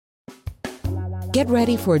Get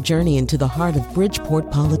ready for a journey into the heart of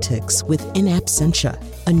Bridgeport politics with In Absentia,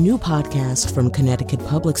 a new podcast from Connecticut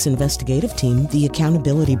Public's investigative team, The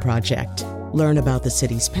Accountability Project. Learn about the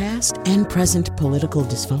city's past and present political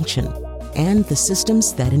dysfunction and the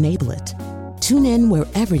systems that enable it. Tune in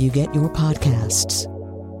wherever you get your podcasts.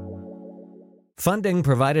 Funding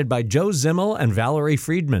provided by Joe Zimmel and Valerie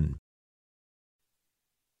Friedman.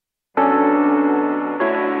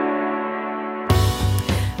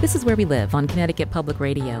 This is Where We Live on Connecticut Public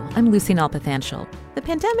Radio. I'm Lucy Nalpathanchel. The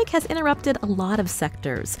pandemic has interrupted a lot of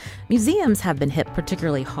sectors. Museums have been hit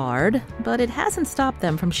particularly hard, but it hasn't stopped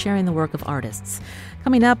them from sharing the work of artists.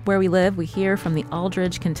 Coming up, Where We Live, we hear from the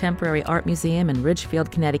Aldridge Contemporary Art Museum in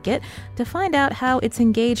Ridgefield, Connecticut, to find out how it's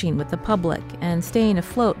engaging with the public and staying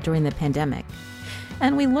afloat during the pandemic.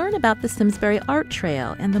 And we learn about the Simsbury Art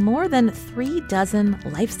Trail and the more than 36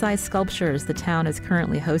 life-size sculptures the town is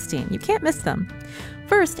currently hosting. You can't miss them.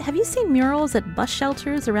 First, have you seen murals at bus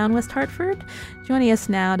shelters around West Hartford? Joining us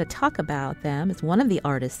now to talk about them is one of the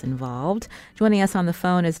artists involved. Joining us on the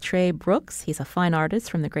phone is Trey Brooks. He's a fine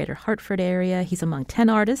artist from the greater Hartford area. He's among 10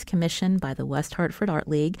 artists commissioned by the West Hartford Art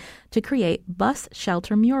League to create bus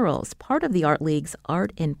shelter murals, part of the Art League's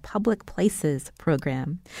Art in Public Places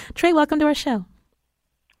program. Trey, welcome to our show.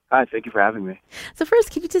 Hi, thank you for having me. So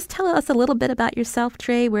first, can you just tell us a little bit about yourself,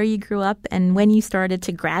 Trey, where you grew up and when you started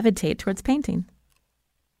to gravitate towards painting?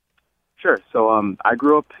 Sure. So I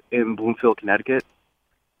grew up in Bloomfield, Connecticut.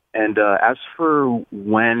 And as for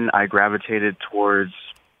when I gravitated towards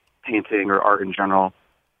painting or art in general,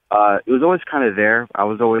 it was always kind of there. I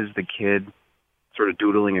was always the kid sort of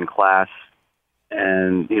doodling in class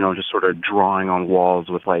and, just sort of drawing on walls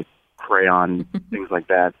with like crayon, things like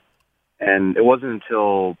that. And it wasn't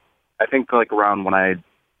until I think like around when I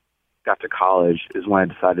got to college is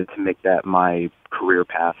when I decided to make that my career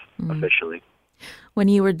path officially. When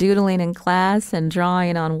you were doodling in class and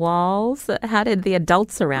drawing on walls, how did the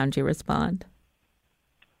adults around you respond?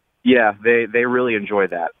 Yeah, they really enjoy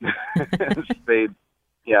that. they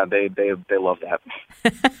love that.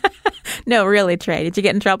 No, really, Trey. Did you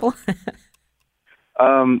get in trouble?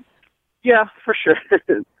 Yeah, for sure.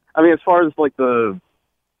 I mean, as far as like the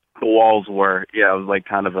walls were, it was like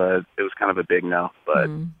kind of a big no. But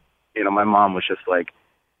my mom was just like,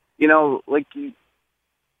 it was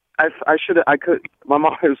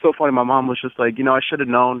so funny. My mom was just like, I should have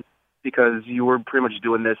known because you were pretty much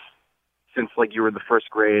doing this since like you were the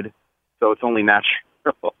first grade. So it's only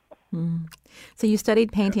natural. So you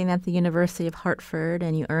studied painting at the University of Hartford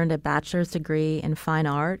and you earned a bachelor's degree in fine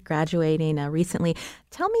art, graduating recently.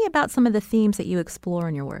 Tell me about some of the themes that you explore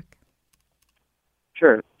in your work.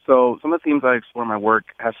 Sure. So some of the themes I explore in my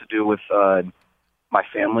work has to do with my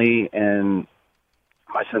family and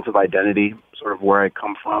my sense of identity, sort of where I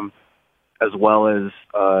come from, as well as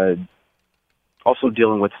also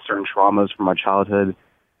dealing with certain traumas from my childhood,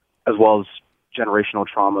 as well as generational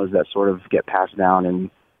traumas that sort of get passed down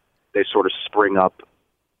and they sort of spring up,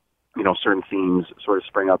 certain themes sort of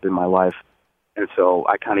spring up in my life. And so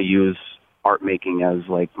I kind of use art making as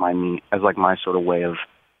my sort of way of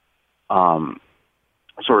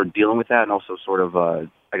sort of dealing with that and also sort of,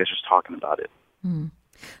 just talking about it.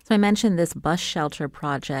 So I mentioned this bus shelter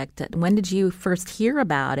project. When did you first hear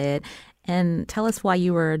about it? And tell us why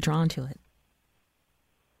you were drawn to it.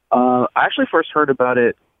 I actually first heard about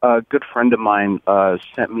it. A good friend of mine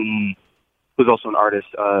sent me, who's also an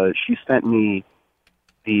artist, she sent me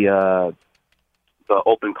the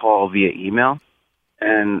open call via email,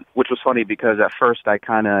 and which was funny because at first I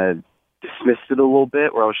kind of dismissed it a little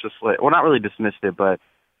bit, where I was just like, well, not really dismissed it, but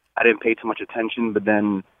I didn't pay too much attention. But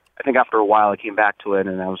then I think after a while I came back to it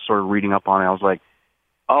and I was sort of reading up on it. I was like,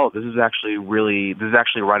 oh, this is actually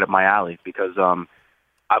right up my alley because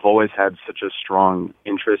I've always had such a strong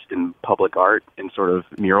interest in public art and sort of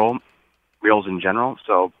murals in general.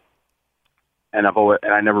 So, and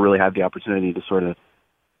I never really had the opportunity to sort of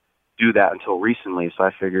do that until recently. So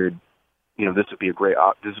I figured, this would be a great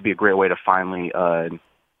way to finally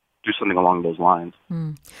do something along those lines.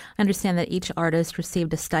 I understand that each artist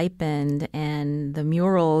received a stipend, and the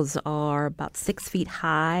murals are about 6 feet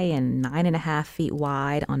high and 9.5 feet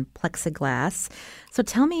wide on plexiglass. So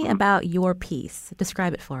tell me about your piece.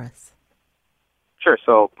 Describe it for us. Sure.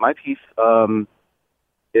 So my piece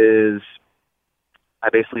is I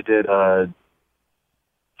basically did a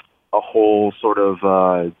whole sort of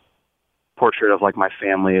portrait of like my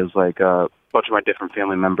family. It was like a bunch of my different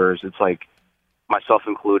family members. It's like myself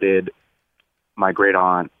included, my great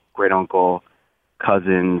aunt, great uncle,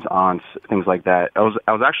 cousins, aunts, things like that. I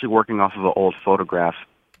was actually working off of an old photograph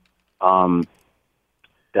that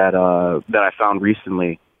I found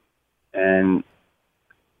recently, and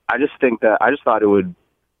I just thought it would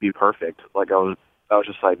be perfect. Like I was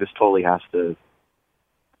just like, this totally has to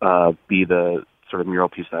be the sort of mural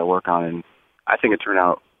piece that I work on, and I think it turned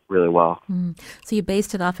out really well. So you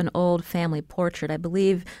based it off an old family portrait. I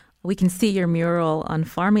believe we can see your mural on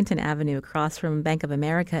Farmington Avenue across from Bank of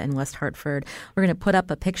America in West Hartford. We're going to put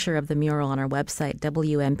up a picture of the mural on our website,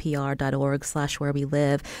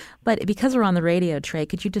 WNPR.org/wherewelive. But because we're on the radio, Trey,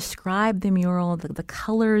 could you describe the mural, the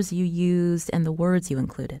colors you used, and the words you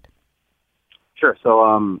included? Sure. So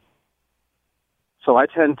I'm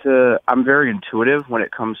very intuitive when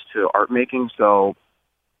it comes to art making. So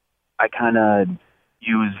I kind of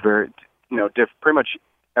use pretty much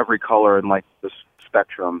every color in like the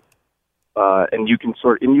spectrum, and you can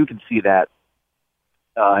see that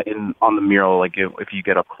on the mural. Like if you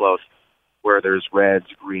get up close, where there's reds,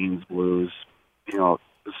 greens, blues. I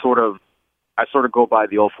sort of go by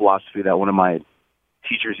the old philosophy that one of my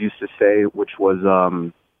teachers used to say, which was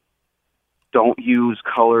don't use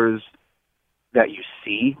colors that you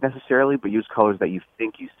see necessarily, but use colors that you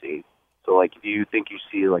think you see. So like if you think you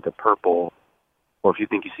see like a purple, or if you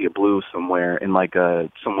think you see a blue somewhere in like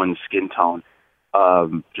someone's skin tone,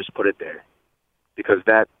 just put it there, because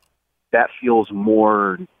that feels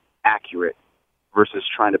more accurate versus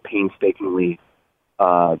trying to painstakingly,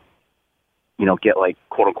 get like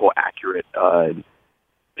quote unquote accurate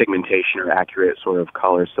pigmentation or accurate sort of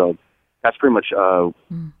color. So that's pretty much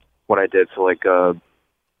what I did. So like it's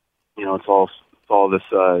all this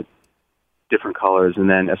different colors, and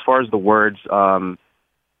then as far as the words,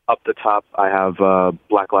 up the top I have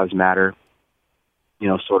Black Lives Matter,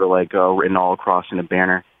 sort of like written all across in a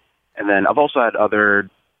banner. And then I've also had other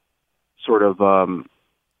sort of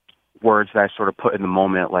words that I sort of put in the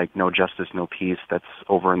moment, like no justice, no peace. That's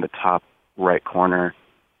over in the top right corner.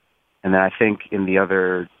 And then I think in the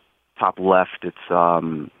other top left, it's not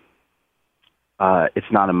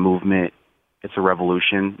a movement, it's a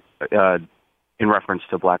revolution, in reference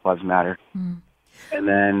to Black Lives Matter. And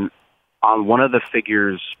then on one of the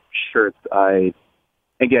figures' shirts,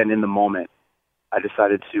 again, in the moment, I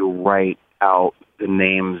decided to write out the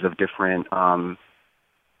names of different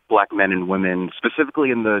black men and women,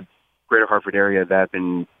 specifically in the greater Hartford area, that have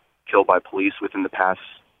been killed by police within the past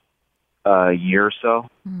year or so.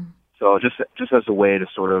 So just as a way to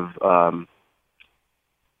sort of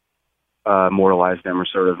immortalize them or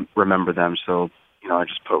sort of remember them. So, I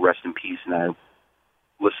just put rest in peace, and I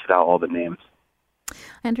listed out all the names.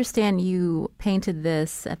 I understand you painted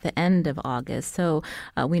this at the end of August. So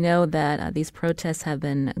we know that these protests have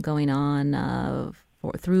been going on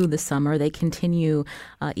through the summer. They continue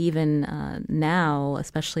even now,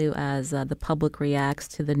 especially as the public reacts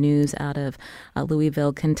to the news out of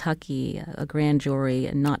Louisville, Kentucky, a grand jury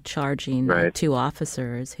not charging two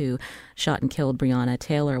officers who shot and killed Breonna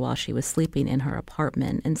Taylor while she was sleeping in her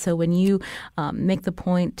apartment. And so when you make the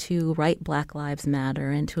point to write Black Lives Matter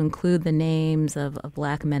and to include the names of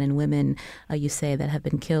black men and women, you say, that have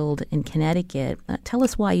been killed in Connecticut, tell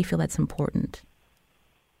us why you feel that's important.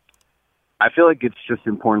 I feel like it's just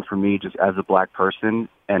important for me, just as a black person,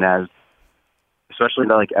 and especially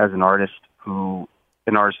like as an artist of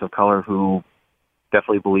color who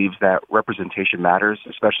definitely believes that representation matters,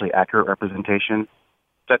 especially accurate representation.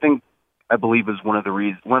 So I believe is one of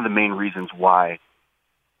the main reasons why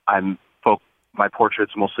my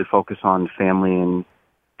portraits mostly focus on family and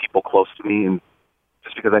people close to me, and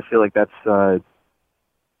just because I feel like that's to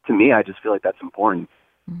me, I just feel like that's important.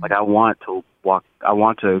 Like I want to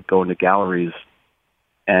go into galleries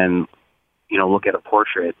and, look at a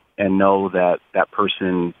portrait and know that that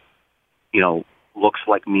person, looks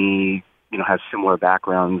like me, has similar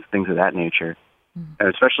backgrounds, things of that nature. And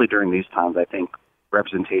especially during these times, I think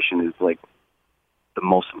representation is like the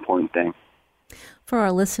most important thing. For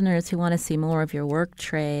our listeners who want to see more of your work,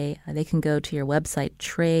 Trey, they can go to your website,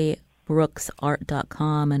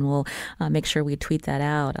 TreyBrooksArt.com, and we'll make sure we tweet that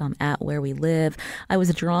out at Where We Live. I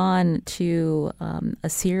was drawn to a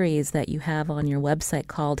series that you have on your website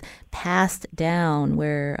called Passed Down,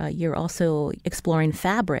 where you're also exploring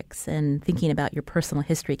fabrics and thinking about your personal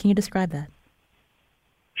history. Can you describe that?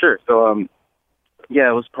 Sure. So, it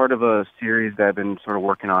was part of a series that I've been sort of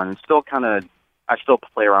working on, and I still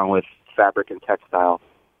play around with fabric and textile,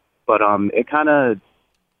 but I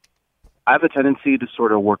have a tendency to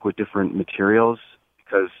sort of work with different materials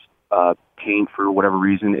because paint, for whatever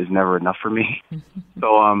reason, is never enough for me.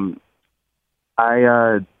 So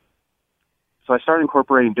I started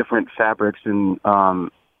incorporating different fabrics, and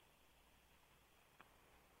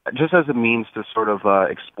just as a means to sort of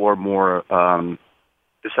explore more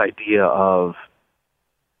this idea of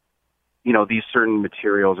these certain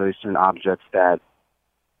materials or these certain objects that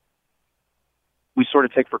we sort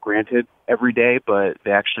of take for granted every day, but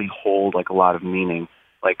they actually hold like a lot of meaning.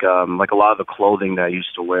 Like a lot of the clothing that I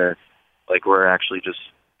used to wear, like were actually just,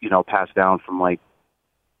 passed down from like,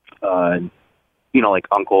 like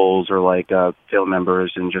uncles or like family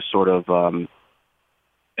members, and just sort of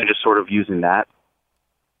using that.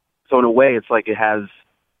 So in a way, it's like it has,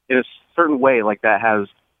 in a certain way, like that has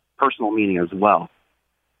personal meaning as well.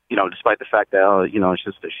 Despite the fact that, it's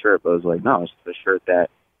just a shirt, but I was like, no, it's the shirt that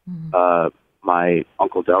my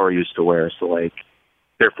Uncle Delroy used to wear. So like,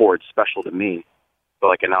 therefore it's special to me. But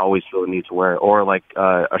like, and I always feel the need to wear it. Or like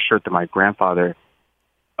a shirt that my grandfather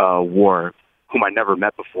wore, whom I never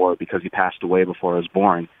met before because he passed away before I was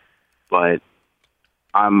born. But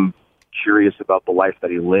I'm curious about the life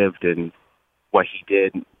that he lived and what he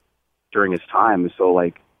did during his time. So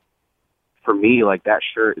like, for me, like that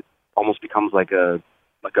shirt almost becomes like a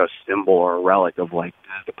symbol or a relic of like,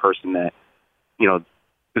 this is the person that,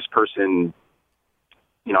 this person,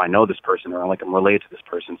 I know this person, or like I'm related to this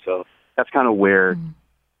person. So that's kind of where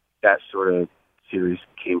that sort of series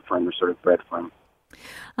came from, or sort of bred from.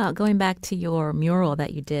 Going back to your mural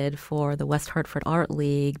that you did for the West Hartford Art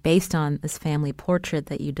League, based on this family portrait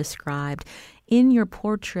that you described, in your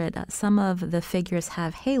portrait, some of the figures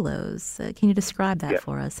have halos. Can you describe that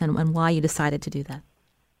for us, and why you decided to do that?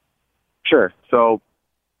 Sure. So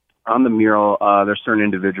on the mural, there's certain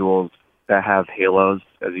individuals that have halos,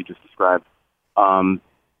 as you just described.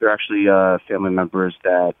 They're actually family members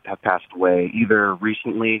that have passed away either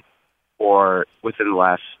recently or within the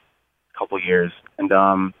last couple of years. And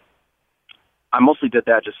I mostly did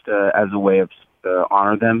that just as a way of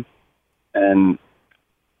honor them and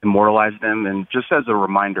immortalize them, and just as a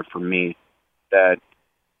reminder for me that,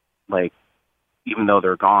 like, even though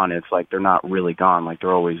they're gone, it's like they're not really gone. Like,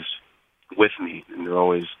 they're always with me, and they're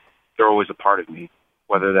always a part of me,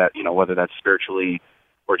 whether that's spiritually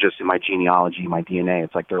or just in my genealogy, my DNA.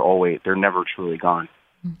 It's like they're never truly gone.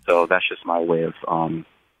 So that's just my way of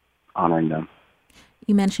honoring them.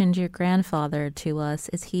 You mentioned your grandfather to us.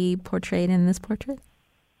 Is he portrayed in this portrait?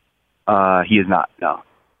 He is not, no.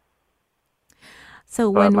 So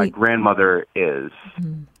when my grandmother is.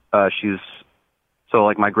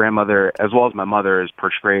 Like my grandmother, as well as my mother, is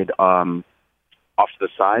portrayed off to the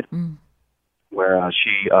side, where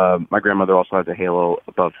my grandmother also has a halo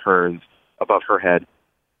above her head,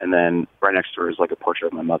 and then right next to her is like a portrait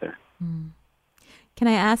of my mother. Can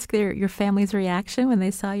I ask your family's reaction when they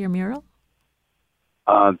saw your mural?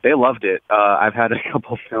 They loved it. I've had a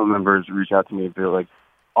couple of family members reach out to me and be like,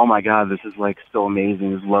 "Oh my God, this is like so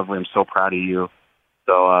amazing. This is lovely. I'm so proud of you."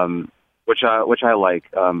 So, which I like.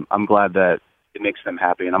 I'm glad that it makes them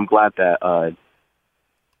happy, and I'm glad that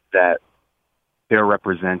that they're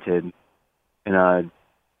represented in a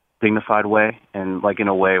dignified way, and like in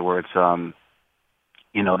a way where it's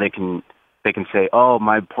they can say, "Oh,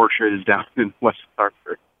 my portrait is down in West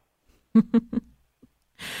Hartford."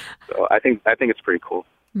 So I think it's pretty cool.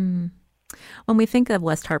 When we think of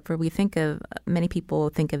West Hartford, many people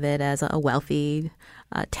think of it as a wealthy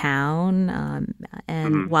town,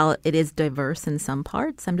 and while it is diverse in some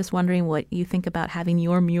parts, I'm just wondering what you think about having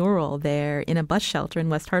your mural there in a bus shelter in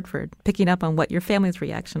West Hartford, picking up on what your family's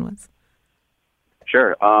reaction was.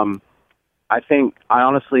 Sure. I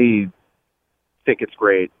honestly think it's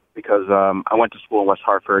great because I went to school in West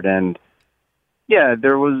Hartford, and yeah,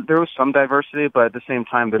 there was some diversity, but at the same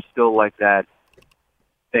time, there's still like that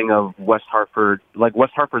thing of West Hartford. Like,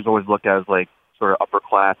 West Hartford's always looked at as like sort of upper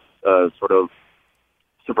class, sort of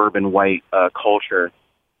suburban white culture.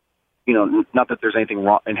 Not that there's anything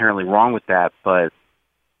inherently wrong with that, but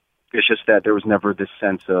it's just that there was never this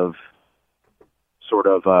sense of sort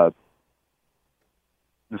of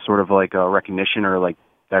like a recognition or like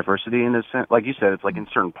diversity in a sense. Like you said, it's like in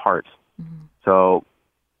certain parts. So,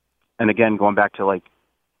 and again, going back to like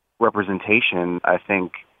representation, I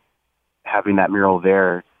think having that mural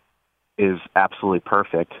there is absolutely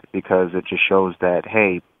perfect because it just shows that,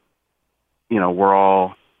 hey, we're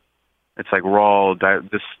all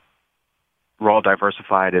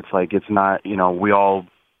diversified. It's like, it's not, we all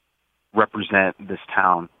represent this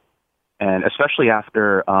town. And especially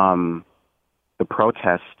after the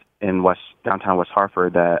protest in downtown West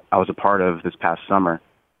Hartford that I was a part of this past summer,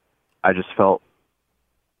 I just felt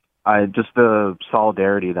the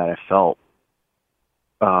solidarity that I felt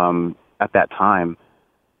at that time,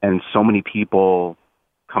 and so many people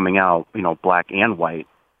coming out, black and white,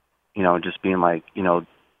 just being like,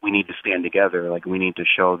 we need to stand together. Like, we need to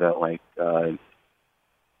show that, like,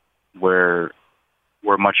 we're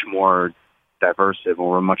much more diverse, and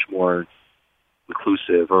we're much more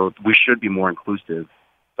inclusive, or we should be more inclusive.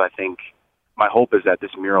 So I think my hope is that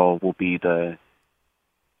this mural will be the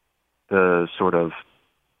the sort of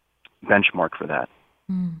benchmark for that.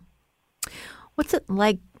 What's it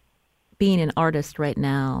like being an artist right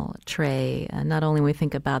now, Trey? Not only when we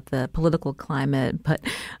think about the political climate, but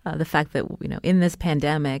the fact that, in this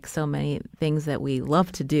pandemic, so many things that we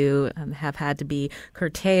love to do have had to be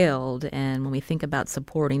curtailed. And when we think about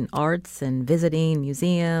supporting arts and visiting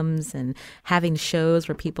museums and having shows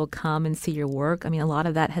where people come and see your work, a lot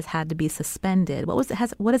of that has had to be suspended. What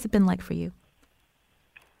has it been like for you?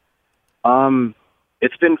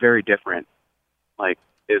 It's been very different.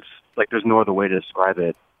 It's like there's no other way to describe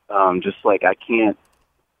it. I'm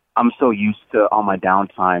so used to all my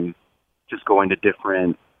downtime just going to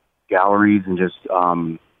different galleries and just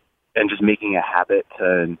making a habit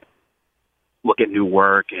to look at new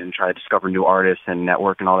work and try to discover new artists and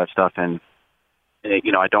network and all that stuff. And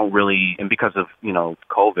I don't really, and because of,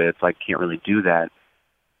 COVID, it's like, can't really do that.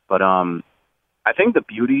 But I think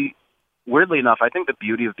weirdly enough, I think the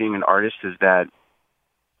beauty of being an artist is that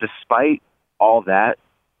despite all that,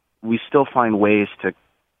 we still find ways to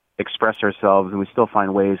express ourselves, and we still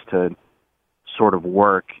find ways to sort of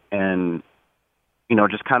work and,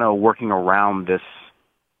 just kind of working around this,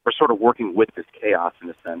 or sort of working with this chaos in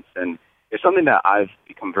a sense. And it's something that I've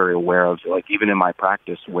become very aware of, like even in my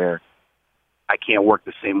practice where I can't work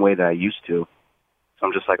the same way that I used to. So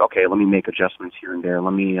I'm just like, okay, let me make adjustments here and there.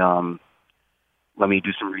 Let me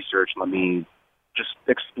do some research. Let me just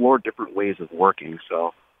explore different ways of working.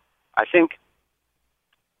 So I think,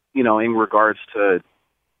 in regards to,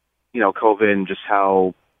 COVID and just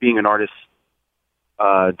how being an artist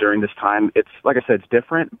during this time, it's like I said, it's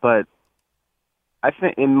different. But I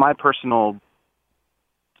think me personally,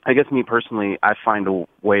 I find a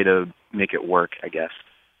way to make it work, I guess.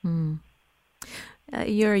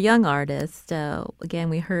 You're a young artist. Again,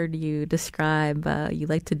 we heard you describe you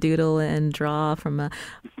like to doodle and draw from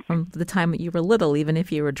the time that you were little, even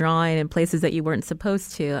if you were drawing in places that you weren't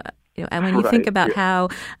supposed to. And when you think about how,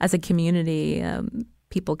 as a community,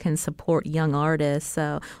 people can support young artists,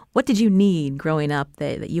 what did you need growing up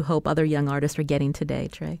that you hope other young artists are getting today,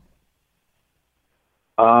 Trey?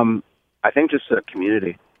 I think just a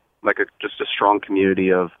community, just a strong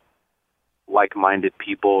community of like-minded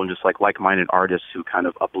people and just like-minded artists who kind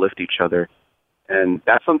of uplift each other. And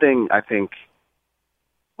that's something I think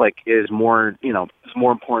is more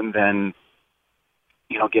important than,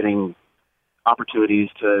 getting opportunities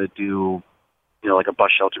to do, a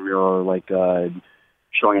bus shelter mural or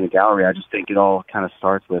showing in a gallery. I just think it all kind of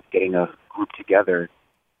starts with getting a group together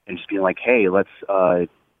and just being like, hey, let's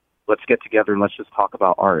get together and let's just talk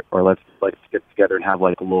about art, or let's get together and have a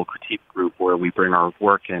little critique group where we bring our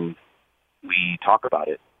work and we talk about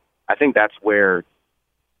it. I think that's where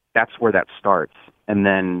that starts. And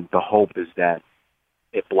then the hope is that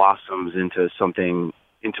it blossoms into an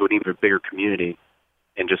even bigger community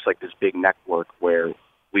and just this big network where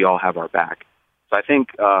we all have our back. So I think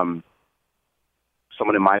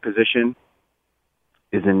someone in my position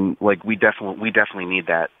is we definitely need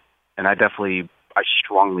that. And I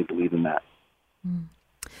strongly believe in that.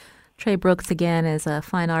 Trey Brooks, again, is a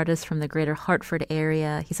fine artist from the greater Hartford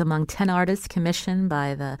area. He's among 10 artists commissioned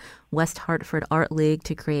by the West Hartford Art League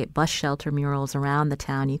to create bus shelter murals around the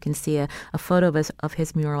town. You can see a photo of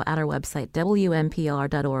his mural at our website,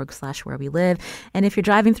 WNPR.org/wherewelive. And if you're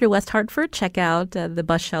driving through West Hartford, check out the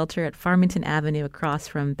bus shelter at Farmington Avenue across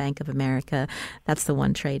from Bank of America. That's the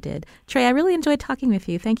one Trey did. Trey, I really enjoyed talking with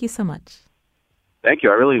you. Thank you so much. Thank you.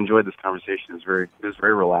 I really enjoyed this conversation. It was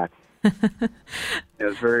very relaxed. It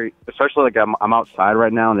was very, especially I'm outside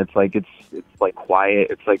right now, and it's quiet.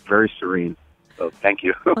 It's very serene. So thank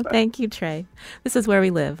you. Well, thank you, Trey. This is Where We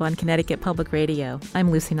Live on Connecticut Public Radio. I'm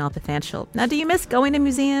Lucy Nalpathanchel. Now, do you miss going to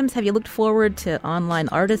museums? Have you looked forward to online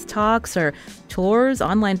artist talks or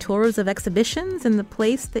online tours of exhibitions in the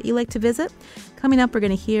place that you like to visit? Coming up, we're going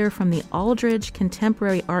to hear from the Aldridge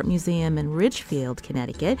Contemporary Art Museum in Ridgefield,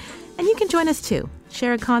 Connecticut. And you can join us too.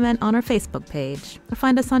 Share a comment on our Facebook page or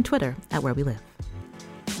find us on Twitter at Where We Live.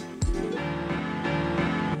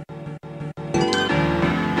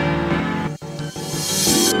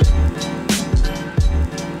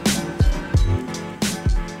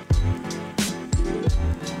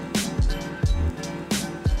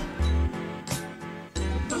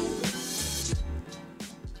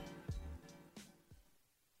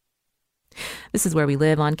 This is Where We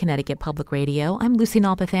Live on Connecticut Public Radio. I'm Lucy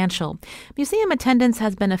Nalpathanchel. Museum attendance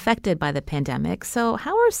has been affected by the pandemic, so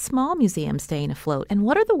how are small museums staying afloat? And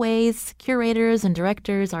what are the ways curators and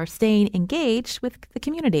directors are staying engaged with the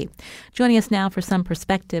community? Joining us now for some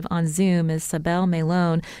perspective on Zoom is Sabelle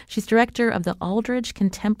Malone. She's director of the Aldridge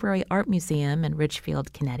Contemporary Art Museum in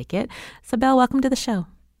Ridgefield, Connecticut. Sabelle, welcome to the show.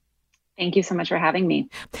 Thank you so much for having me.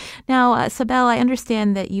 Now, Sibel, I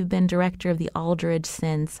understand that you've been director of the Aldridge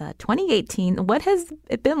since 2018. What has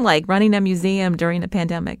it been like running a museum during the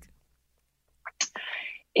pandemic?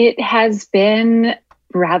 It has been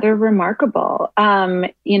rather remarkable.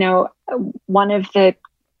 One of the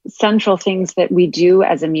central things that we do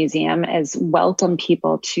as a museum is welcome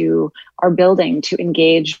people to our building to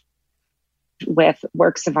engage with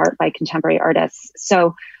works of art by contemporary artists.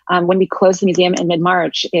 So when we closed the museum in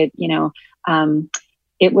mid-March, it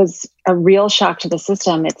was a real shock to the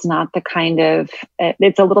system. It's not the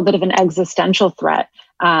it's a little bit of an existential threat,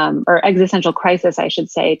 or existential crisis, I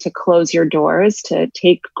should say, to close your doors, to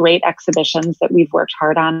take great exhibitions that we've worked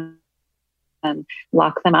hard on and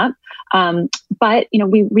lock them up. But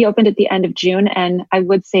we reopened at the end of June. And I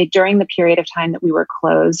would say during the period of time that we were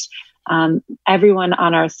closed, everyone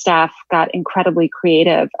on our staff got incredibly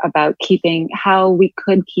creative about how we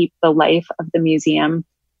could keep the life of the museum.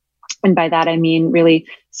 And by that, I mean really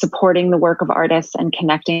supporting the work of artists and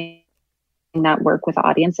connecting that work with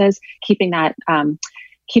audiences, keeping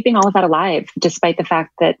all of that alive, despite the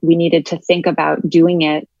fact that we needed to think about doing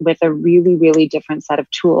it with a really, really different set of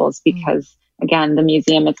tools because, again, the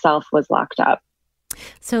museum itself was locked up.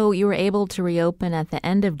 So you were able to reopen at the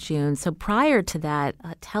end of June. So prior to that,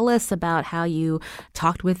 tell us about how you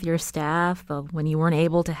talked with your staff when you weren't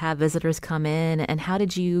able to have visitors come in, and how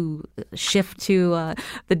did you shift to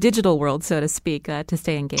the digital world, so to speak, to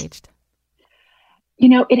stay engaged?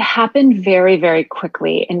 It happened very, very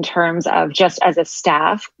quickly in terms of just as a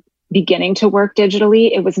staff beginning to work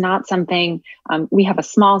digitally. It was not something, we have a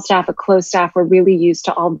small staff, a closed staff. We're really used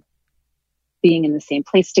to all being in the same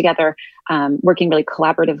place together, working really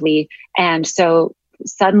collaboratively. And so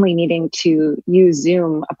suddenly needing to use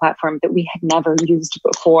Zoom, a platform that we had never used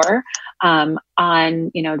before, on,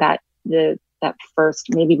 that first,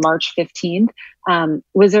 maybe March 15th,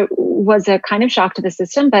 was a kind of shock to the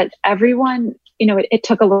system, but everyone, it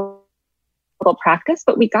took a little practice,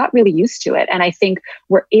 but we got really used to it. And I think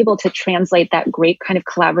we're able to translate that great kind of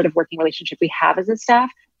collaborative working relationship we have as a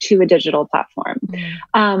staff to a digital platform.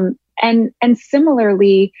 And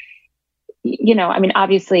similarly,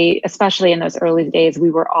 obviously, especially in those early days, we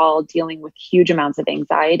were all dealing with huge amounts of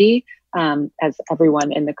anxiety, as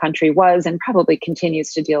everyone in the country was and probably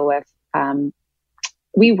continues to deal with.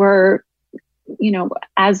 We were,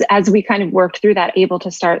 as we kind of worked through that, able to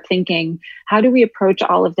start thinking, how do we approach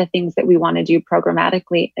all of the things that we want to do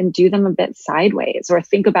programmatically and do them a bit sideways or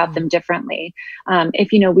think about them differently?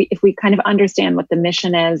 If we kind of understand what the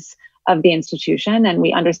mission is of the institution and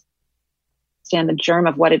we understand the germ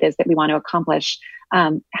of what it is that we want to accomplish,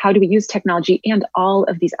 how do we use technology and all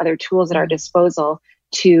of these other tools at our disposal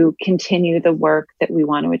to continue the work that we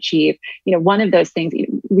want to achieve? One of those things,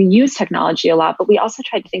 we use technology a lot, but we also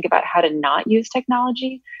try to think about how to not use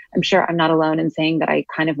technology. I'm sure I'm not alone in saying that I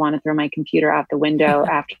kind of want to throw my computer out the window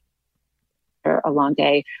after a long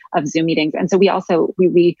day of Zoom meetings. And so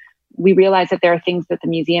we realize that there are things that the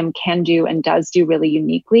museum can do and does do really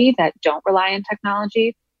uniquely that don't rely on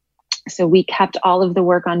technology. So we kept all of the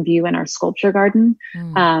work on view in our sculpture garden,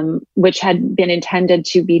 which had been intended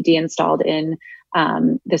to be deinstalled in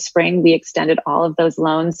the spring. We extended all of those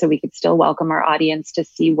loans so we could still welcome our audience to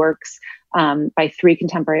see works by 3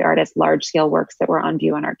 contemporary artists, large-scale works that were on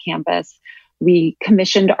view on our campus. We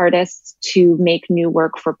commissioned artists to make new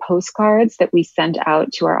work for postcards that we sent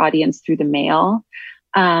out to our audience through the mail.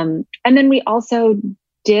 And then we also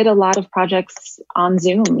did a lot of projects on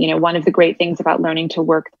Zoom. One of the great things about learning to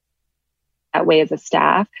work that way as a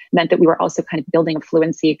staff meant that we were also kind of building a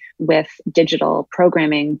fluency with digital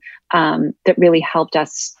programming that really helped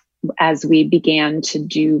us as we began to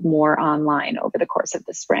do more online over the course of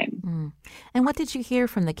the spring. And what did you hear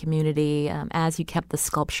from the community as you kept the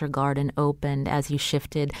sculpture garden open, as you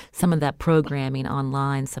shifted some of that programming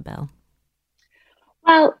online, Sibel?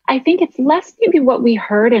 Well, I think it's less maybe what we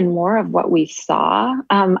heard and more of what we saw.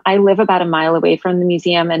 I live about a mile away from the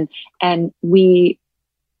museum, and we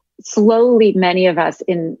slowly, many of us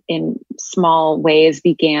in small ways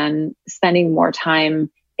began spending more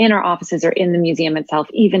time in our offices or in the museum itself,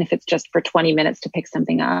 even if it's just for 20 minutes to pick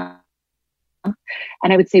something up.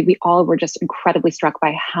 And I would say we all were just incredibly struck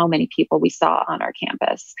by how many people we saw on our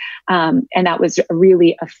campus. And that was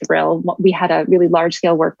really a thrill. We had a really large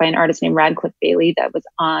scale work by an artist named Radcliffe Bailey that was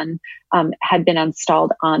had been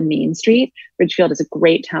installed on Main Street. Ridgefield is a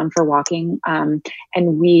great town for walking. And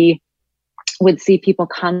we would see people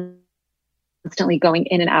constantly constantly going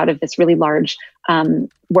in and out of this really large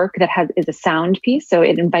work that is a sound piece. So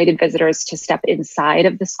it invited visitors to step inside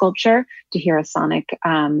of the sculpture to hear a sonic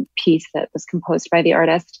piece that was composed by the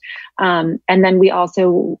artist. And then we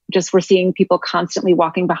also just were seeing people constantly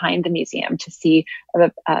walking behind the museum to see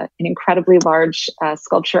an incredibly large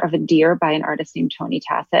sculpture of a deer by an artist named Tony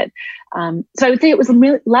Tassett. So I would say it was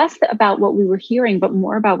less about what we were hearing, but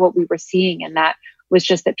more about what we were seeing. And that was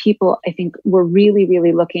just that people, I think, were really,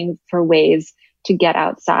 really looking for ways to get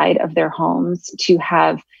outside of their homes, to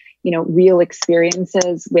have, real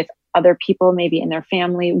experiences with other people, maybe in their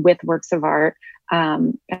family, with works of art.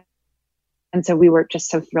 And so we were just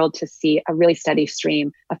so thrilled to see a really steady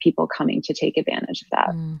stream of people coming to take advantage of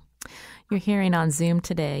that. You're hearing on Zoom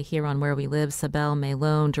today, here on Where We Live, Sibel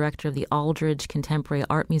Maylone, director of the Aldridge Contemporary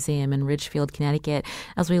Art Museum in Ridgefield, Connecticut,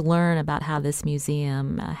 as we learn about how this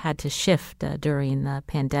museum had to shift during the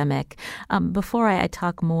pandemic. Before I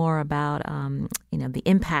talk more about, the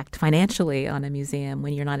impact financially on a museum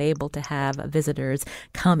when you're not able to have visitors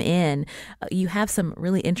come in, you have some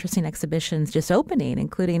really interesting exhibitions just opening,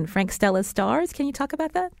 including Frank Stella's Stars. Can you talk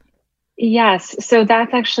about that? Yes. So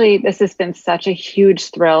this has been such a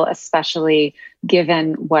huge thrill, especially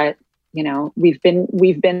given what, we've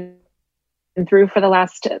been through for the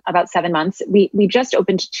last about 7 months. We just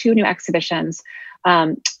opened 2 new exhibitions,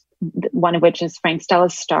 one of which is Frank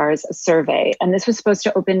Stella's Stars, a survey. And this was supposed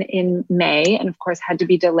to open in May and of course had to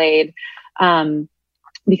be delayed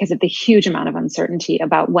because of the huge amount of uncertainty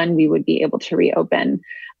about when we would be able to reopen.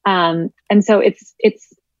 And so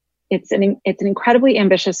it's an incredibly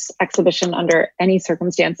ambitious exhibition under any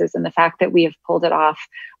circumstances, and the fact that we have pulled it off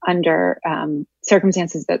under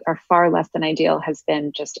circumstances that are far less than ideal has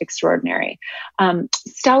been just extraordinary.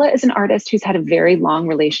 Stella is an artist who's had a very long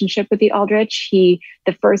relationship with the Aldrich. The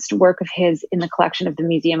first work of his in the collection of the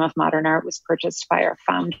Museum of Modern Art was purchased by our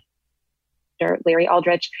founder, Larry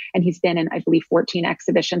Aldrich, and he's been in, I believe, 14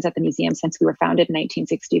 exhibitions at the museum since we were founded in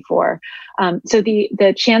 1964. So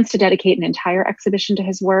the chance to dedicate an entire exhibition to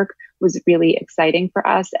his work was really exciting for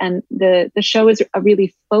us. And the show is a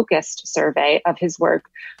really focused survey of his work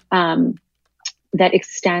that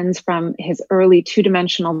extends from his early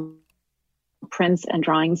 2-dimensional prints and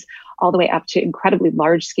drawings all the way up to incredibly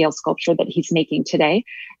large scale sculpture that he's making today.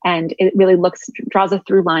 And it really draws a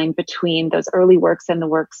through line between those early works and the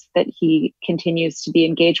works that he continues to be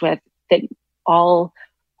engaged with, that all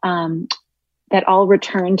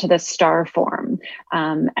return to the star form.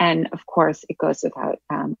 And of course, it goes without,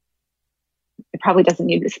 it probably doesn't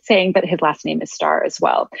need saying, but his last name is Star as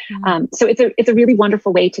well. So it's a really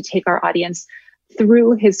wonderful way to take our audience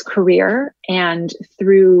through his career and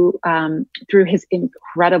through his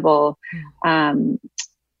incredible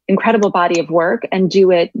body of work, and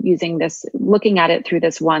do it looking at it through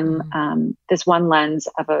this one lens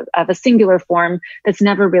of a singular form that's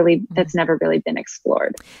never really been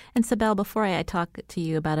explored. And Sibel, before I talk to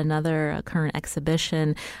you about another current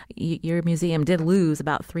exhibition, your museum did lose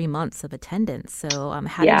about 3 months of attendance. So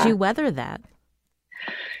how did you weather that?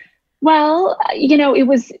 Well,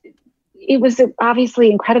 it was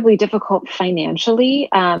obviously incredibly difficult financially.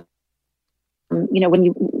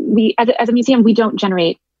 When we as a museum, we don't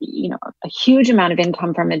generate, a huge amount of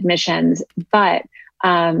income from admissions, but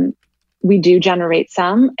we do generate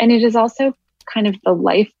some, and it is also kind of the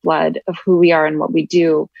lifeblood of who we are and what we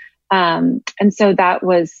do. And so that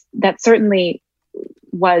certainly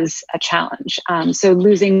was a challenge. So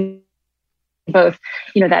losing both,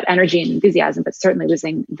 that energy and enthusiasm, but certainly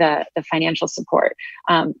losing the financial support.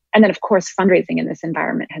 And then, of course, fundraising in this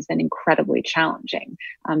environment has been incredibly challenging.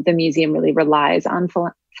 The museum really relies on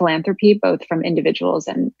philanthropy, both from individuals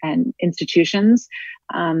and institutions.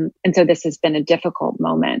 And so this has been a difficult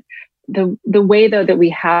moment. The way, though, that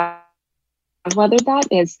we have weathered that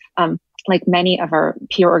is, like many of our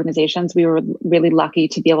peer organizations, we were really lucky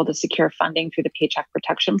to be able to secure funding through the Paycheck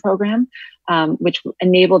Protection Program, which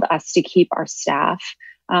enabled us to keep our staff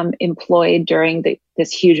employed during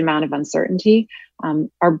this huge amount of uncertainty.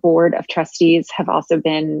 Our board of trustees have also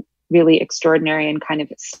been really extraordinary and kind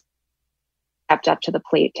of stepped up to the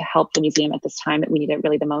plate to help the museum at this time that we need it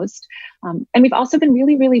really the most. And we've also been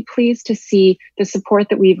really, really pleased to see the support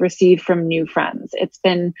that we've received from new friends. It's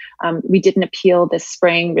been, we did an appeal this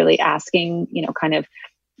spring, really asking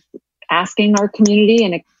our community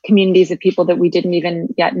and communities of people that we didn't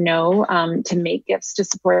even yet know to make gifts to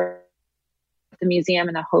support the museum,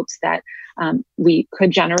 in the hopes that we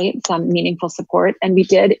could generate some meaningful support. And we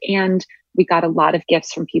did, and we got a lot of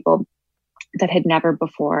gifts from people that had never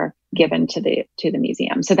before given to the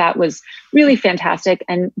museum. So that was really fantastic.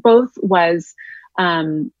 And both was,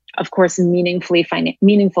 of course, meaningful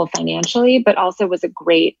financially, but also was a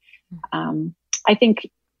great I think,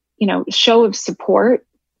 show of support,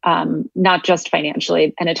 not just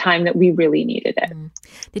financially, and a time that we really needed it.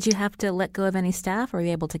 Did you have to let go of any staff, or were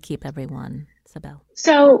you able to keep everyone, Sibel?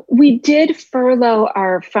 So we did furlough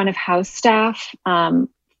our front of house staff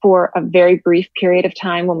for a very brief period of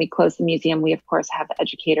time. When we closed the museum, we of course have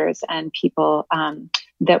educators and people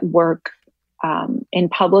that work in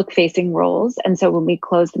public facing roles. And so when we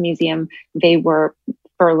closed the museum, they were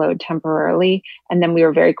furloughed temporarily. And then we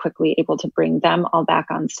were very quickly able to bring them all back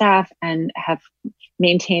on staff and have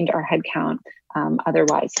maintained our headcount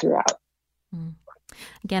otherwise throughout.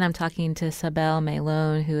 Again, I'm talking to Sibel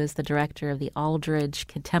Maylone, who is the director of the Aldridge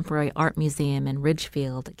Contemporary Art Museum in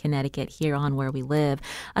Ridgefield, Connecticut, here on Where We Live.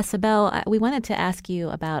 Sibel, we wanted to ask you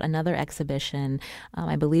about another exhibition.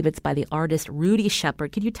 I believe it's by the artist Rudy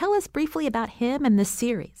Shepard. Could you tell us briefly about him and this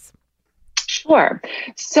series? Sure.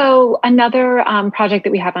 So another project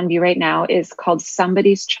that we have on view right now is called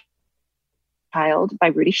Somebody's Child by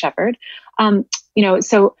Rudy Shepard.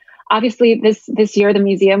 So obviously this year, the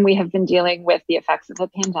museum, we have been dealing with the effects of the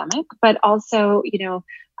pandemic, but also,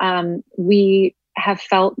 we have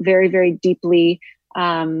felt very, very deeply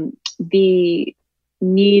the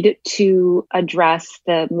need to address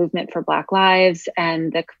the movement for Black lives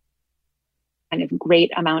and the kind of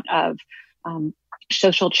great amount of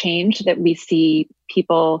social change that we see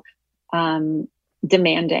people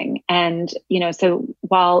demanding. And, so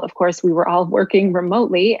while, of course, we were all working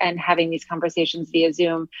remotely and having these conversations via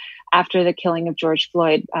Zoom after the killing of George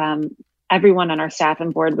Floyd, everyone on our staff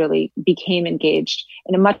and board really became engaged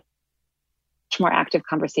in a much more active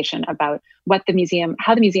conversation about how the museum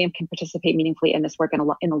can participate meaningfully in this work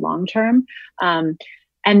in the long term. And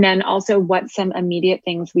then also what some immediate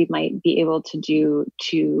things we might be able to do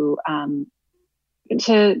to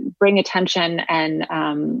bring attention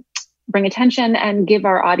and give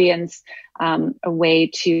our audience a way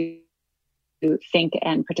to think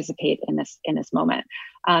and participate in this moment.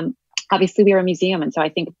 Obviously, we are a museum, and so I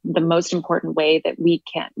think one of the most important ways that we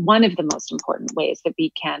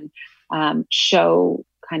can show,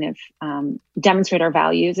 demonstrate our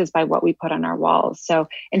values is by what we put on our walls. So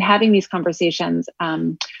in having these conversations,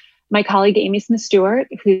 my colleague Amy Smith-Stewart,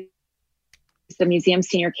 who's the museum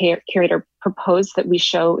senior curator, proposed that we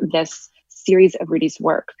show this series of Rudy's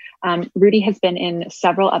work. Rudy has been in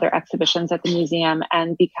several other exhibitions at the museum,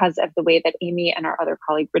 and because of the way that Amy and our other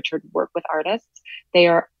colleague Richard work with artists, they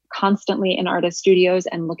are constantly in artist studios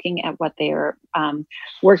and looking at what they are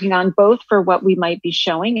working on, both for what we might be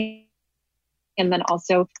showing and then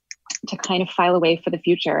also to kind of file away for the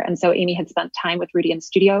future. And so Amy had spent time with Rudy in the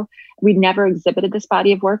studio. We'd never exhibited this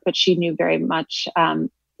body of work, but she knew very much,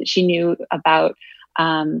 she knew about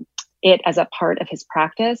it as a part of his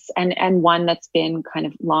practice and one that's been kind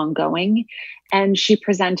of long going. And she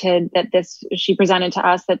presented to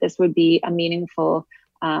us that this would be a meaningful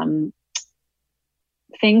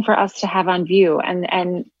thing for us to have on view.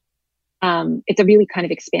 And it's a really kind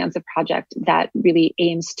of expansive project that really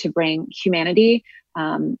aims to bring humanity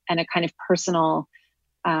and a kind of personal,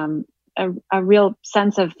 a real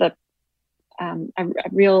sense of a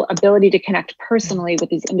real ability to connect personally with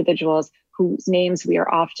these individuals whose names we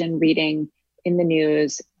are often reading in the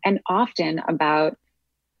news, and often about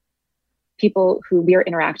people who we are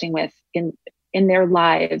interacting with in their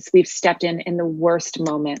lives. We've stepped in the worst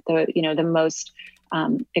moment, the most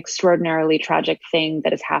extraordinarily tragic thing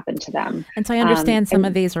that has happened to them. And so I understand some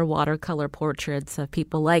of these are watercolor portraits of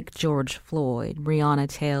people like George Floyd, Breonna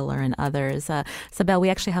Taylor, and others. Sibel, we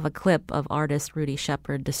actually have a clip of artist Rudy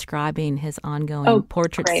Shepard describing his ongoing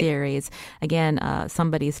portrait series. Again,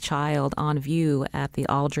 Somebody's Child, on view at the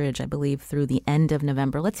Aldridge, I believe, through the end of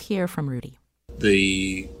November. Let's hear from Rudy.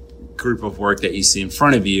 The group of work that you see in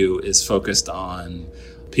front of you is focused on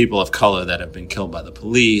people of color that have been killed by the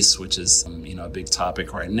police, which is, a big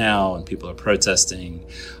topic right now, and people are protesting.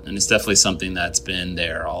 And it's definitely something that's been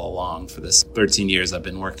there all along for this 13 years I've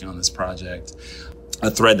been working on this project.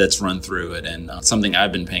 A thread that's run through it, and something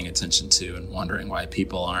I've been paying attention to and wondering why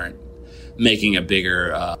people aren't making a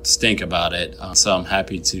bigger stink about it. So I'm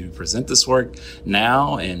happy to present this work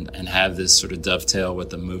now and have this sort of dovetail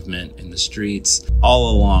with the movement in the streets.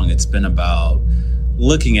 All along, it's been about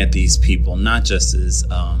looking at these people not just as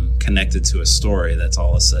connected to a story that's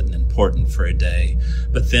all of a sudden important for a day,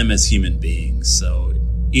 but them as human beings. So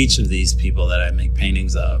each of these people that I make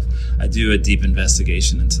paintings of, I do a deep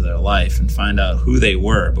investigation into their life and find out who they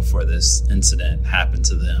were before this incident happened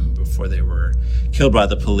to them, before they were killed by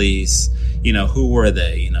the police. Who were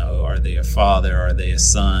they? Are they a father? Are they a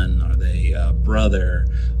son? Are they a brother?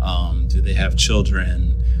 Do they have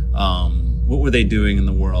children? what were they doing in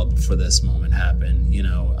the world before this moment happened,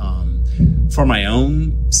 for my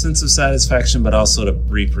own sense of satisfaction, but also to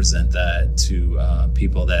represent that to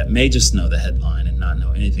people that may just know the headline and not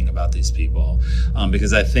know anything about these people,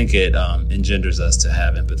 because I think it engenders us to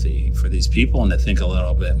have empathy for these people and to think a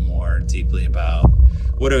little bit more deeply about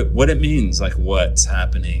what it means, like what's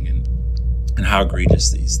happening and how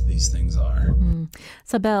egregious these things are.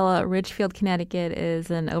 Sabel, Ridgefield, Connecticut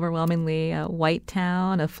is an overwhelmingly white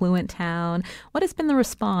town, affluent town. What has been the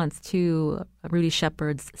response to Rudy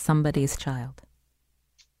Shepard's Somebody's Child?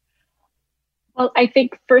 Well, I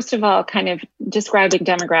think, first of all, kind of describing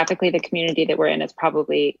demographically the community that we're in is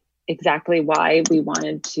probably exactly why we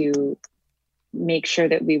wanted to make sure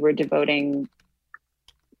that we were devoting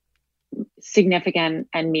significant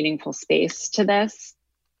and meaningful space to this.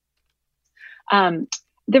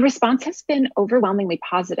 The response has been overwhelmingly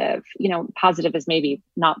positive. Positive is maybe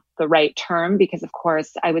not the right term because, of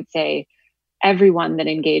course, I would say everyone that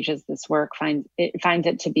engages this work finds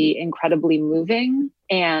it to be incredibly moving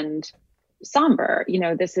and somber.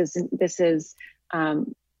 This is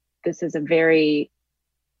a very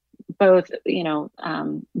both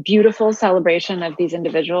beautiful celebration of these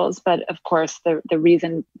individuals, but of course the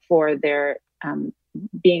reason for their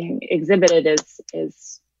being exhibited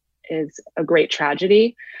is a great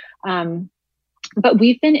tragedy. But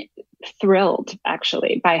we've been thrilled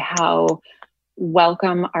actually by how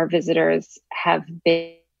welcome our visitors have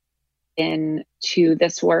been to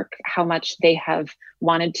this work, how much they have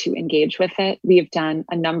wanted to engage with it. We have done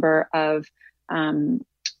a number of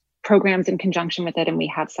programs in conjunction with it, and we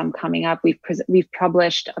have some coming up. We've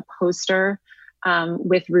published a poster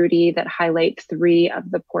with Rudy that highlights 3 of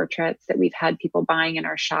the portraits that we've had people buying in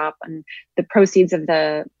our shop, and the proceeds of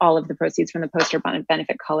all of the proceeds from the poster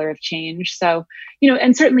benefit Color of Change. So,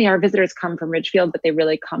 and certainly our visitors come from Ridgefield, but they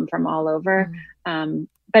really come from all over.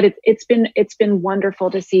 But it's been wonderful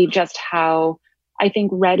to see just how I think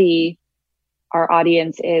ready our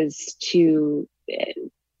audience is to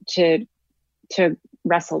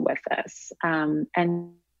wrestle with this,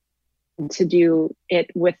 and to do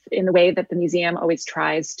it in the way that the museum always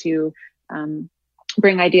tries to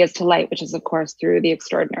bring ideas to light, which is, of course, through the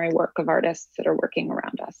extraordinary work of artists that are working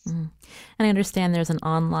around us. And I understand there's an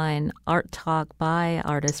online art talk by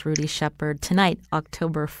artist Rudy Shepard tonight,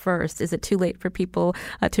 October 1st. Is it too late for people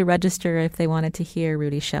to register if they wanted to hear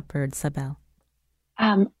Rudy Shepard, Sabel?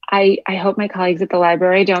 I hope my colleagues at the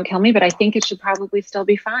library don't kill me, but I think it should probably still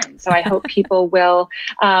be fine. So I hope people will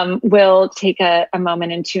take a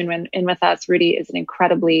moment and tune in with us. Rudy is an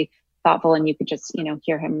incredibly thoughtful, and you could just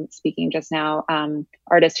hear him speaking just now,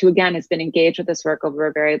 artist who again has been engaged with this work over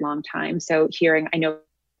a very long time. So I know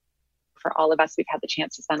for all of us, we've had the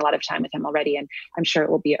chance to spend a lot of time with him already, and I'm sure it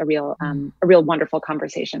will be a real wonderful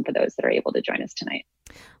conversation for those that are able to join us tonight.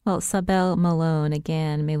 Well, Sabel Malone,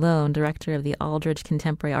 director of the Aldridge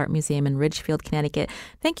Contemporary Art Museum in Ridgefield, Connecticut.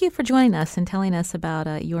 Thank you for joining us and telling us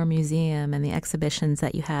about your museum and the exhibitions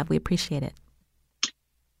that you have. We appreciate it.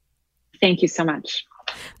 Thank you so much.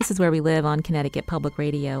 This is Where We Live on Connecticut Public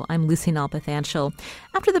Radio. I'm Lucy Nalpathanchel.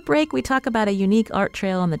 After the break, we talk about a unique art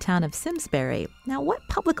trail in the town of Simsbury. Now, what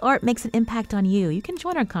public art makes an impact on you? You can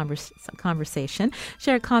join our conversation,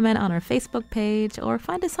 share a comment on our Facebook page, or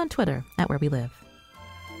find us on Twitter at Where We Live.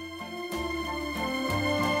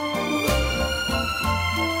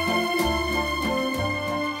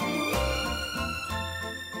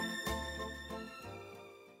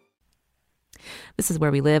 This is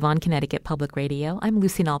Where We Live on Connecticut Public Radio. I'm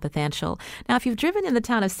Lucy Nalpathanchel. Now, if you've driven in the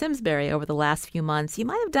town of Simsbury over the last few months, you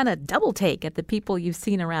might have done a double take at the people you've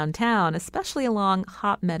seen around town, especially along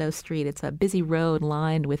Hop Meadow Street. It's a busy road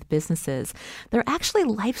lined with businesses. They're actually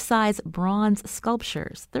life-size bronze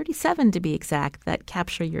sculptures, 37 to be exact, that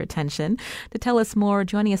capture your attention. To tell us more,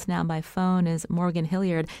 joining us now by phone is Morgan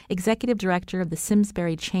Hilliard, Executive Director of the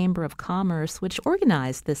Simsbury Chamber of Commerce, which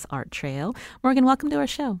organized this art trail. Morgan, welcome to our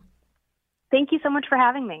show. Thank you so much for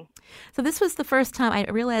having me. So this was the first time I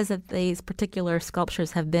realized that these particular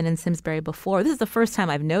sculptures have been in Simsbury before. This is the first time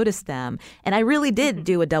I've noticed them. And I really did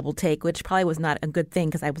do a double take, which probably was not a good thing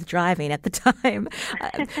because I was driving at the time.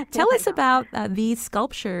 Tell us about these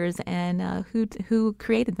sculptures and who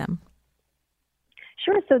created them.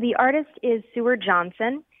 Sure. So the artist is Seward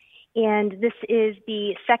Johnson. And this is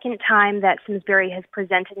the second time that Simsbury has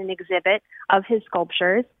presented an exhibit of his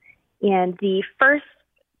sculptures. And the first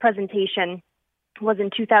presentation was in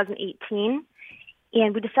 2018,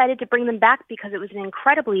 and we decided to bring them back because it was an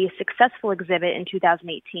incredibly successful exhibit in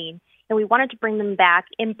 2018, and we wanted to bring them back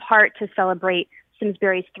in part to celebrate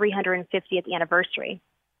Simsbury's 350th anniversary.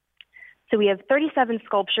 So we have 37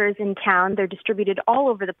 sculptures in town. They're distributed all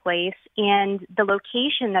over the place, and the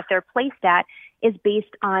location that they're placed at is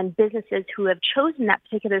based on businesses who have chosen that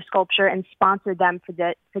particular sculpture and sponsored them for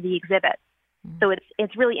the exhibit. Mm-hmm. So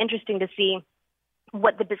it's really interesting to see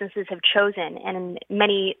what the businesses have chosen, and in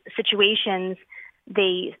many situations,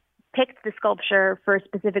 they picked the sculpture for a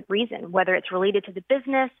specific reason, whether it's related to the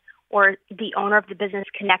business or the owner of the business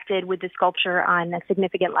connected with the sculpture on a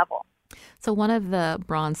significant level. So one of the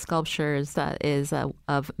bronze sculptures is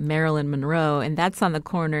of Marilyn Monroe, and that's on the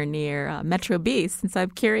corner near Metro Beast. And so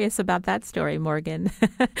I'm curious about that story, Morgan.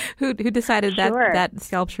 Who decided that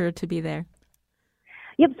sculpture to be there?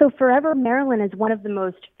 Yep, so Forever Marilyn is one of the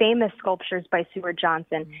most famous sculptures by Seward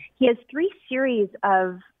Johnson. He has 3 series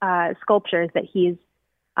of sculptures that he's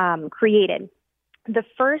created. The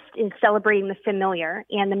first is Celebrating the Familiar,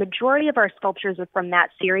 and the majority of our sculptures are from that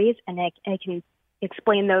series, and I can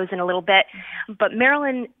explain those in a little bit. But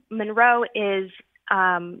Marilyn Monroe is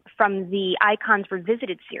from the Icons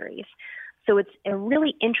Revisited series. So it's a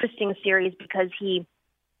really interesting series because he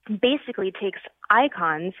basically takes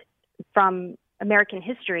icons from American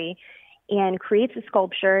history and creates a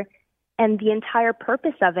sculpture, and the entire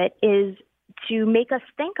purpose of it is to make us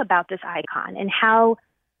think about this icon and how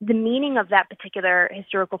the meaning of that particular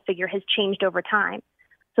historical figure has changed over time.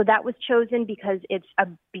 So that was chosen because it's a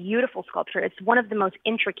beautiful sculpture. It's one of the most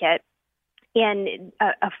intricate, and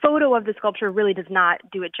a photo of the sculpture really does not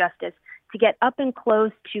do it justice. To get up and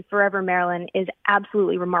close to Forever Marilyn is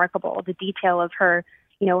absolutely remarkable. The detail of her,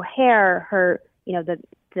 hair, her,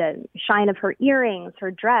 the shine of her earrings, her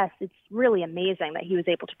dress. It's really amazing that he was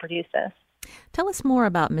able to produce this. Tell us more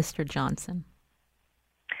about Mr. Johnson.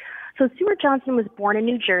 So Seward Johnson was born in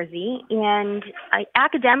New Jersey, and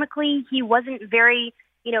academically, he wasn't very,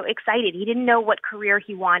 excited. He didn't know what career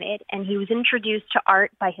he wanted, and he was introduced to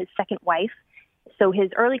art by his second wife. So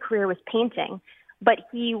his early career was painting, but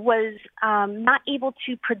he was not able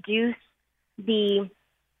to produce the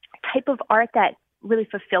type of art that really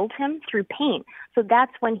fulfilled him through paint. So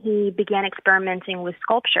that's when he began experimenting with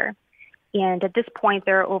sculpture. And at this point,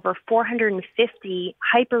 there are over 450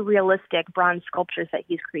 hyper-realistic bronze sculptures that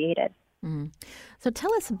he's created. Mm-hmm. So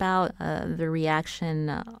tell us about the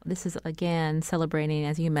reaction. This is, again, celebrating,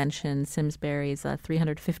 as you mentioned, Simsbury's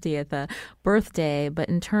 350th birthday. But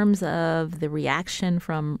in terms of the reaction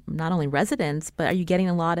from not only residents, but are you getting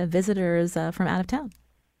a lot of visitors from out of town?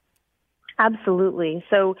 Absolutely.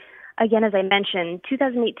 So again, as I mentioned,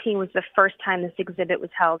 2018 was the first time this exhibit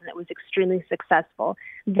was held, and it was extremely successful.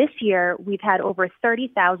 This year, we've had over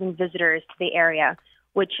 30,000 visitors to the area,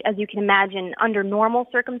 which, as you can imagine, under normal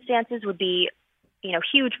circumstances would be,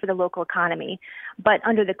 huge for the local economy. But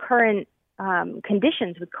under the current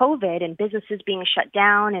conditions with COVID and businesses being shut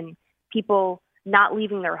down and people not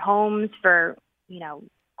leaving their homes for,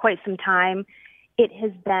 quite some time, it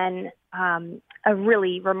has been a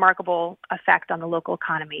really remarkable effect on the local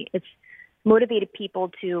economy. It's motivated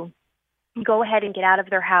people to go ahead and get out of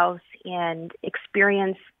their house and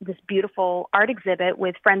experience this beautiful art exhibit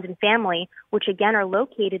with friends and family, which again are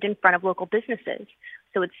located in front of local businesses.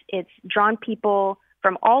 So it's drawn people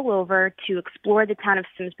from all over to explore the town of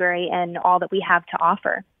Simsbury and all that we have to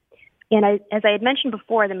offer. And as I had mentioned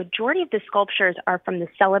before, the majority of the sculptures are from the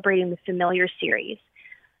Celebrating the Familiar series.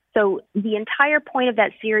 So the entire point of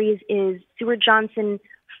that series is Seward Johnson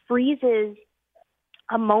freezes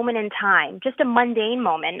a moment in time, just a mundane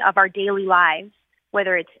moment of our daily lives,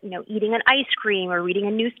 whether it's, eating an ice cream or reading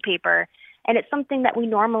a newspaper. And it's something that we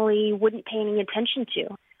normally wouldn't pay any attention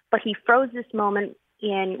to. But he froze this moment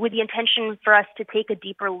in with the intention for us to take a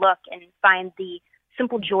deeper look and find the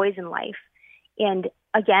simple joys in life. And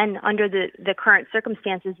again, under the current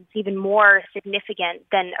circumstances, it's even more significant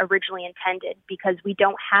than originally intended because we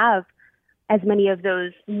don't have as many of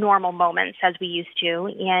those normal moments as we used to,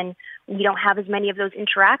 and we don't have as many of those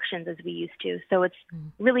interactions as we used to. So it's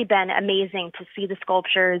really been amazing to see the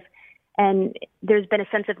sculptures, and there's been a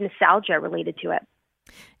sense of nostalgia related to it.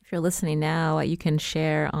 If you're listening now, you can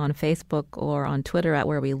share on Facebook or on Twitter at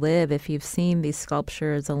Where We Live if you've seen these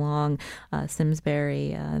sculptures along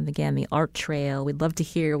Simsbury. And again, the art trail. We'd love to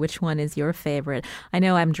hear which one is your favorite. I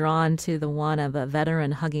know I'm drawn to the one of a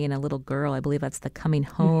veteran hugging a little girl. I believe that's the Coming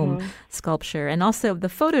Home sculpture. And also the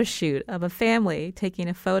photo shoot of a family taking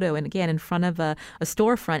a photo, and again, in front of a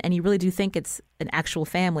storefront. And you really do think it's an actual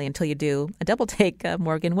family until you do a double take,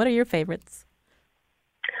 Morgan. What are your favorites?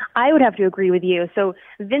 I would have to agree with you. So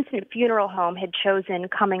Vincent Funeral Home had chosen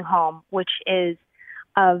Coming Home, which is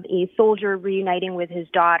of a soldier reuniting with his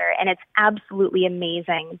daughter. And it's absolutely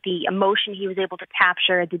amazing. The emotion he was able to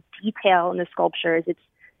capture, the detail in the sculptures, it's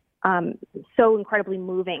so incredibly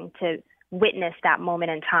moving to witness that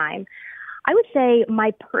moment in time. I would say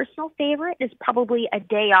my personal favorite is probably A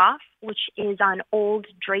Day Off, which is on Old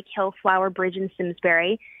Drake Hill Flower Bridge in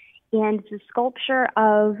Simsbury. And it's a sculpture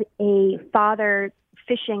of a father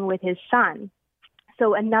fishing with his son.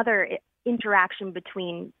 So another interaction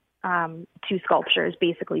between two sculptures,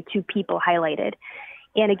 basically two people highlighted.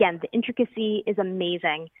 And again, the intricacy is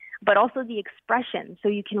amazing, but also the expression. So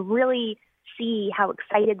you can really see how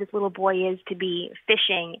excited this little boy is to be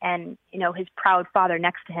fishing and, his proud father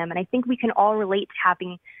next to him. And I think we can all relate to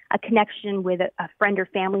having a connection with a friend or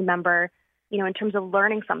family member, in terms of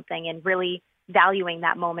learning something and really valuing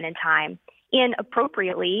that moment in time. And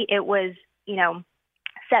appropriately, it was,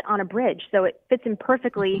 set on a bridge. So it fits in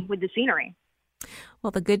perfectly with the scenery.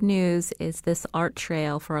 Well, the good news is this art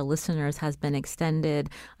trail for our listeners has been extended,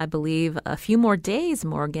 I believe, a few more days,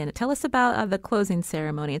 Morgan. Tell us about the closing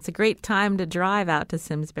ceremony. It's a great time to drive out to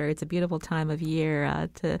Simsbury. It's a beautiful time of year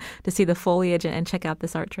to see the foliage and check out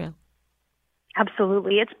this art trail.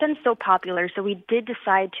 Absolutely. It's been so popular, so we did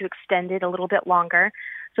decide to extend it a little bit longer.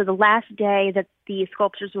 So the last day that the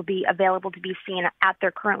sculptures will be available to be seen at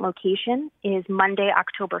their current location is Monday,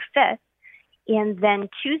 October 5th. And then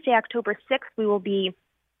Tuesday, October 6th, we will be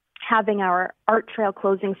having our art trail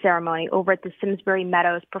closing ceremony over at the Simsbury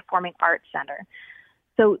Meadows Performing Arts Center.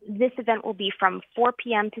 So this event will be from 4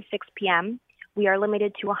 p.m. to 6 p.m. We are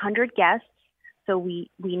limited to 100 guests, so we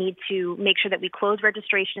need to make sure that we close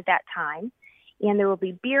registration at that time. And there will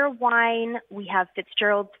be beer, wine. We have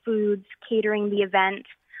Fitzgerald's Foods catering the event.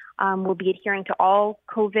 We'll be adhering to all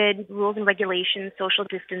COVID rules and regulations, social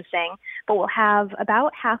distancing, but we'll have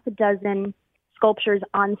about half a dozen sculptures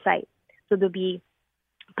on site. So they'll be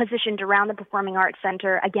positioned around the Performing Arts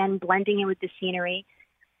Center, again, blending in with the scenery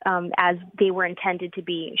as they were intended to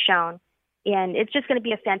be shown. And it's just going to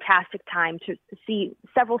be a fantastic time to see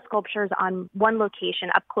several sculptures on one location,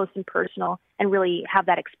 up close and personal, and really have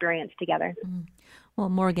that experience together. Well,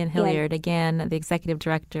 Morgan Hilliard, again, the executive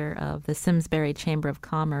director of the Simsbury Chamber of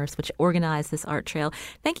Commerce, which organized this art trail.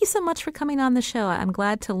 Thank you so much for coming on the show. I'm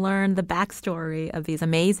glad to learn the backstory of these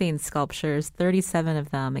amazing sculptures, 37 of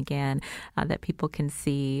them, again, that people can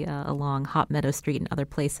see along Hop Meadow Street and other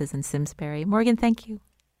places in Simsbury. Morgan, thank you.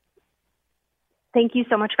 Thank you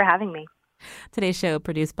so much for having me. Today's show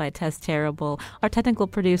produced by Tess Terrible. Our technical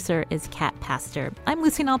producer is Kat Pastor. I'm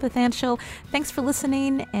Lucy Nalpathanchil. Thanks for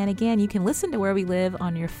listening. And again, you can listen to Where We Live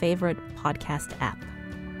on your favorite podcast app.